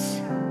difference.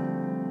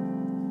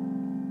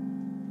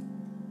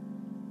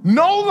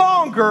 No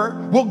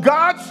longer will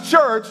God's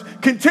church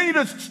continue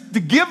to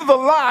give the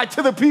lie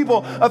to the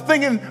people of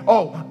thinking,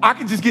 oh, I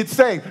can just get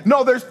saved.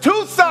 No, there's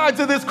two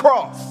sides of this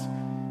cross.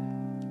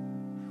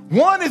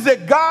 One is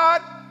that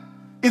God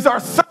is our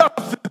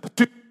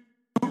substitute.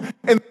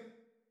 And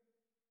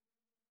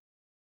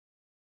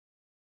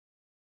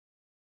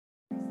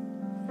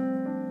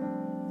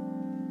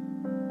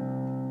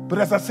but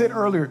as I said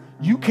earlier,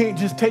 you can't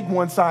just take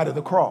one side of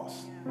the cross.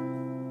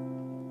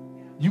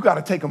 You got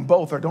to take them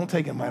both or don't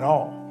take them at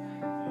all.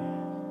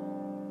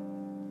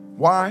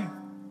 Why?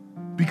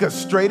 Because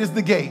straight is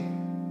the gate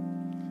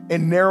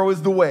and narrow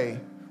is the way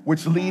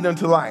which lead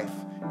unto life,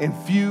 and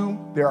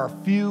there are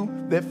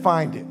few that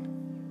find it.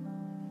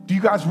 Do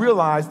you guys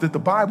realize that the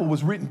Bible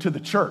was written to the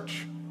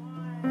church?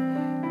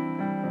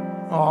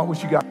 Oh, I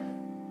wish you guys.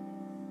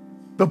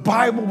 The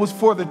Bible was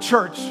for the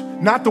church,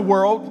 not the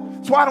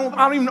world. So I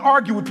don't even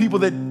argue with people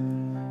that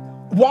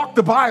walk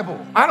the Bible.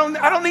 I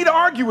don't need to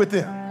argue with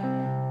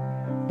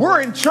them.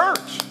 We're in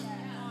church.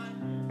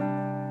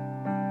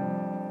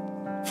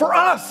 For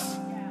us.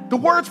 The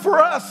word's for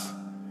us.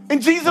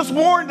 And Jesus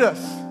warned us.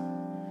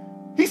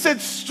 He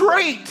said,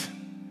 straight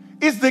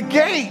is the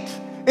gate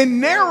and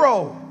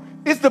narrow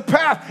is the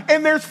path.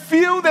 And there's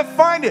few that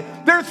find it.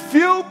 There's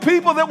few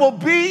people that will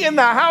be in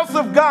the house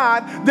of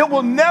God that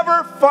will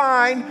never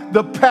find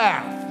the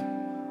path.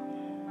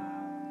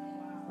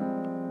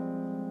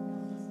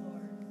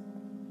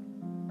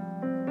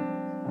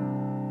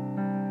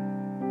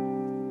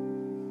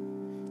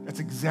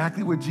 That's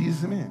exactly what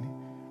Jesus meant.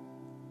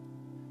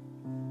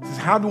 He says,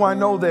 how do I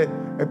know that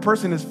a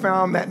person has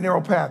found that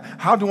narrow path?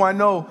 How do I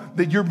know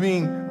that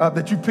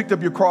that you picked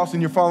up your cross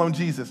and you're following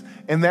Jesus?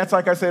 And that's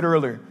like I said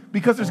earlier,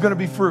 because there's going to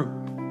be fruit.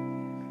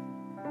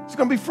 There's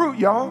going to be fruit,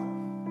 y'all.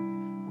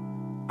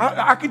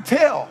 I can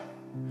tell.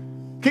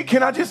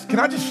 Can I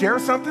just share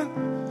something?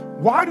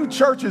 Why do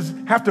churches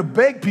have to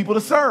beg people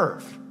to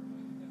serve?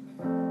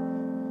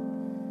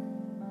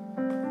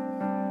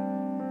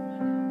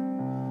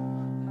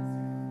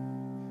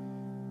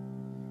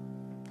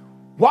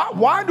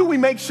 Why do we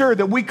make sure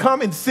that we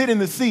come and sit in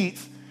the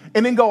seats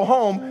and then go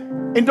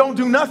home and don't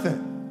do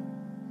nothing.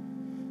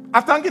 I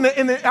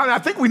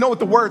think we know what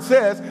the word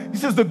says. He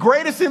says, the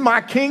greatest in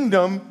my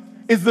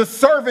kingdom is the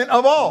servant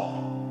of all.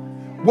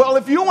 Well,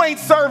 if you ain't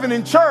serving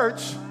in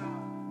church,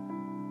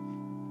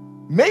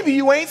 maybe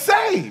you ain't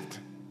saved.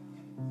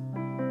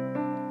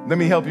 Let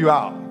me help you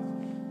out.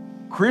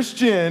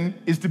 Christian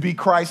is to be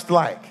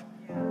Christ-like.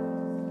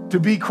 To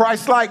be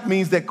Christ-like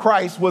means that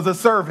Christ was a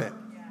servant.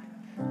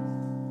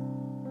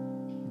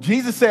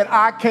 Jesus said,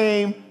 I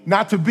came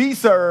not to be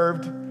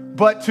served,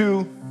 but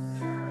to.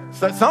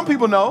 So some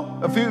people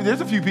know,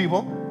 there's a few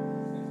people,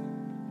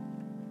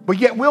 but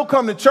yet we'll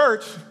come to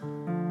church.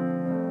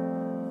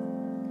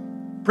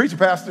 Preacher,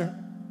 pastor,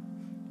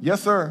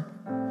 yes, sir,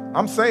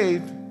 I'm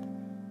saved.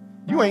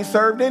 You ain't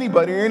served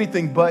anybody or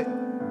anything but.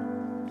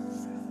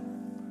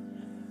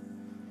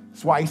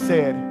 That's why he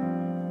said,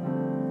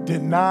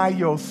 deny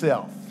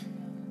yourself.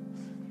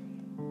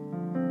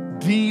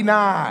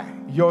 Deny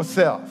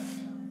yourself.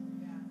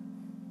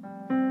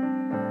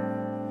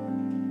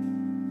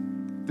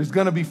 There's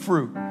going to be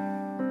fruit.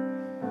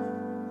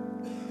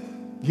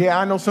 Yeah,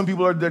 I know some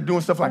people they're doing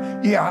stuff like,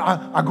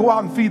 yeah, I go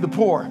out and feed the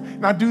poor,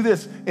 and I do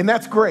this, and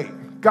that's great.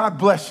 God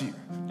bless you.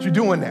 You're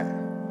doing that.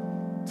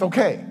 It's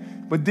okay.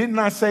 But didn't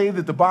I say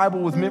that the Bible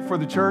was meant for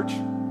the church?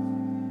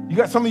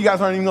 Some of you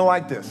guys aren't even going to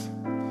like this.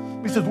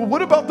 He says, well,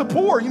 what about the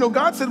poor? You know,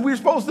 God said we're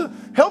supposed to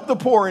help the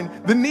poor and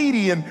the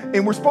needy,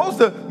 and we're supposed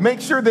to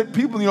make sure that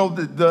people, you know,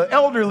 the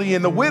elderly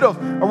and the widows,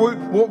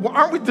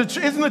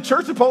 isn't the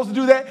church supposed to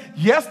do that?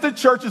 Yes, the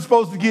church is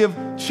supposed to give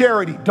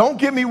charity. Don't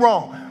get me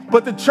wrong.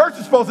 But the church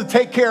is supposed to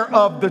take care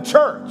of the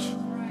church.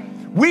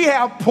 We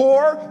have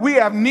poor, we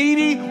have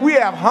needy, we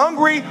have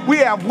hungry, we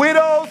have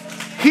widows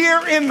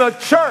here in the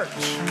church.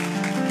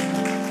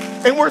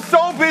 And we're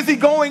so busy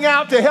going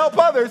out to help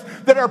others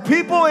that are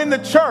people in the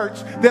church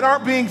that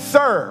aren't being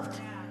served.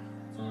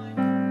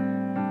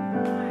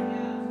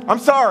 I'm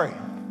sorry.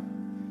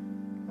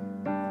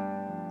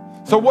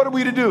 So what are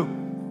we to do?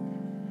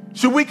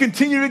 Should we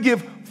continue to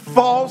give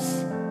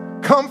false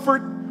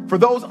comfort for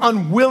those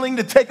unwilling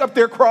to take up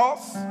their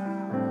cross?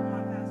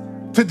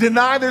 To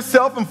deny their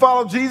self and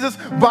follow Jesus?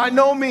 By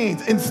no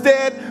means.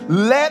 Instead,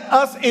 let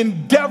us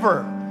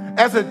endeavor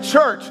as a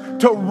church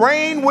to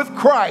reign with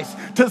Christ,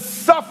 to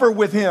suffer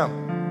with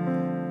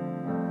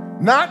him.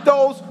 Not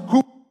those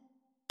who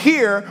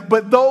hear,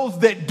 but those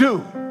that do.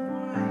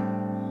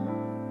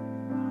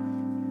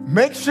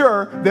 Make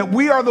sure that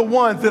we are the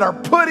ones that are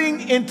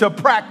putting into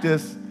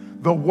practice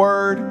the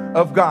word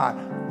of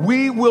God.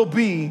 We will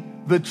be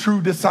the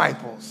true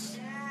disciples.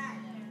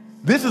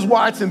 This is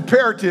why it's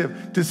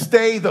imperative to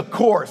stay the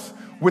course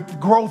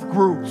with growth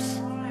groups.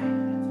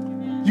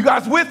 You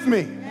guys with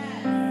me?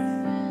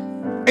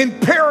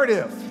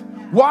 Imperative.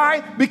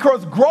 Why?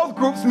 Because growth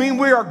groups mean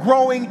we are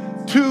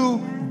growing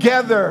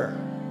together.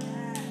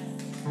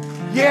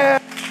 Yeah.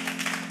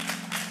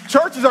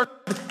 Church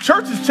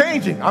is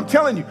changing. I'm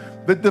telling you,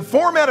 the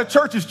format of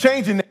church is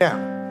changing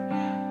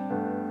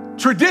now.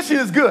 Tradition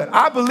is good.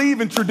 I believe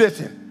in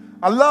tradition.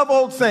 I love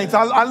old saints.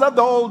 I love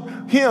the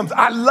old hymns.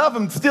 I love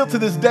them still to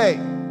this day.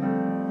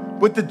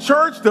 But the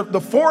church,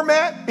 the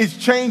format is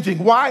changing.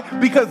 Why?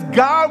 Because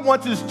God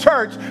wants his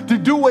church to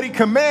do what he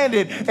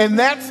commanded, and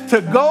that's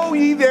to go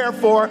ye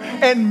therefore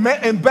and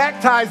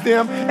baptize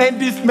them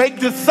and just make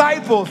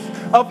disciples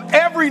of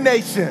every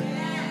nation.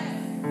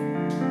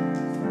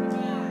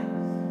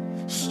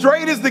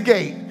 Straight is the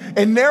gate,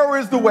 and narrow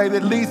is the way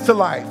that leads to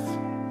life.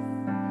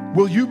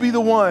 Will you be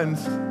the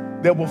ones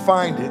that will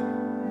find it?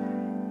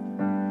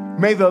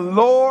 May the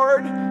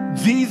Lord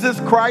Jesus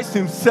Christ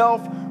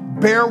himself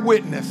bear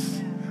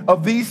witness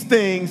of these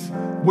things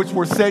which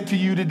were said to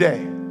you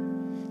today.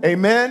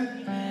 Amen?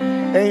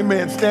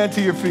 Amen. Stand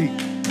to your feet.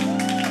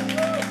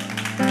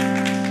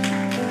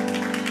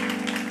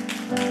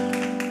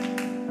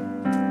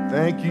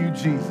 Thank you,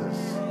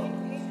 Jesus.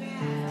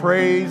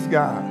 Praise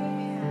God.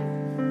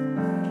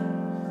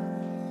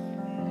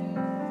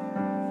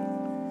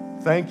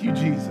 Thank you,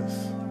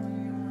 Jesus.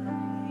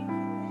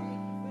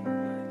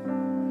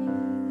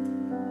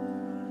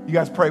 You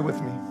guys pray with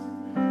me.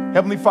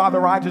 Heavenly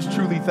Father, I just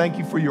truly thank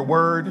you for your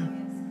word.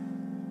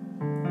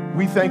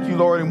 We thank you,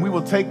 Lord, and we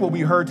will take what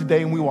we heard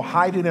today and we will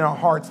hide it in our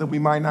hearts that we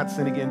might not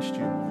sin against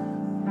you.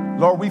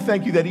 Lord, we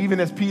thank you that even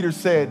as Peter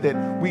said,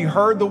 that we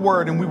heard the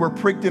word and we were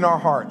pricked in our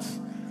hearts.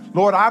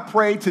 Lord, I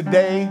pray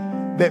today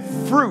that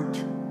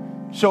fruit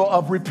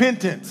of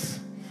repentance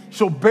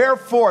shall bear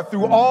forth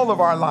through all of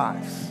our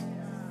lives.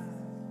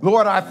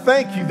 Lord, I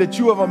thank you that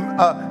you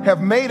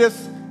have made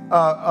us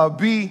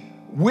be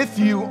with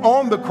you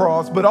on the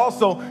cross, but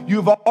also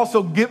you've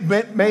also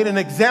made an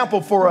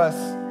example for us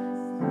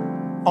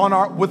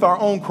with our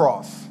own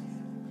cross.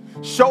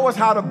 Show us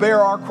how to bear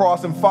our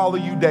cross and follow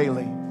you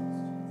daily.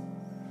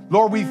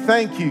 Lord, we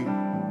thank you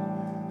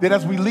that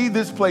as we leave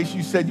this place,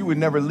 you said you would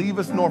never leave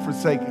us nor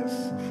forsake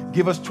us.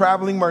 Give us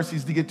traveling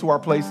mercies to get to our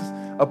places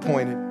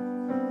appointed.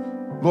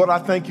 Lord, I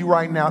thank you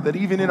right now that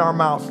even in our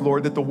mouths,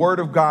 Lord, that the word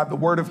of God, the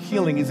word of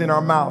healing is in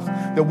our mouths,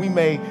 that we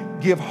may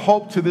give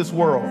hope to this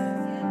world.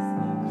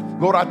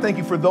 Lord, I thank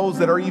you for those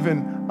that are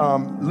even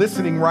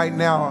listening right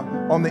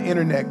now on the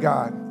internet,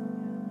 God,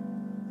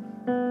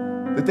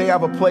 that they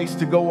have a place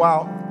to go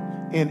out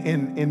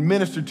and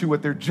minister to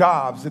at their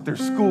jobs, at their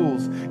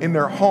schools, in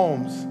their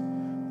homes,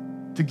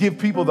 to give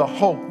people the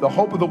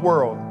hope of the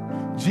world,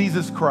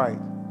 Jesus Christ.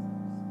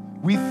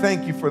 We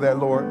thank you for that,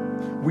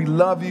 Lord. We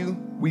love you,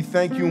 we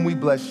thank you, and we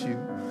bless you.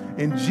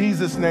 In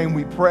Jesus' name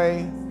we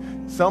pray.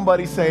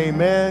 Somebody say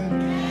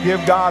amen.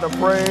 Give God a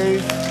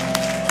praise.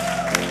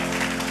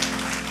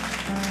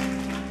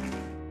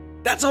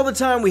 That's all the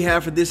time we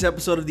have for this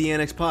episode of the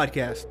Annex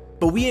Podcast.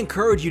 But we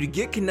encourage you to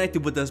get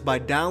connected with us by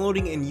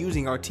downloading and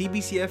using our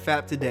TBCF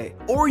app today.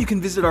 Or you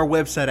can visit our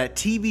website at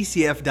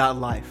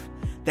tbcf.life.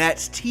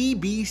 That's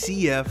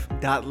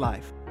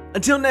tbcf.life.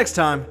 Until next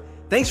time,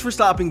 thanks for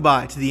stopping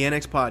by to the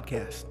Annex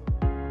Podcast.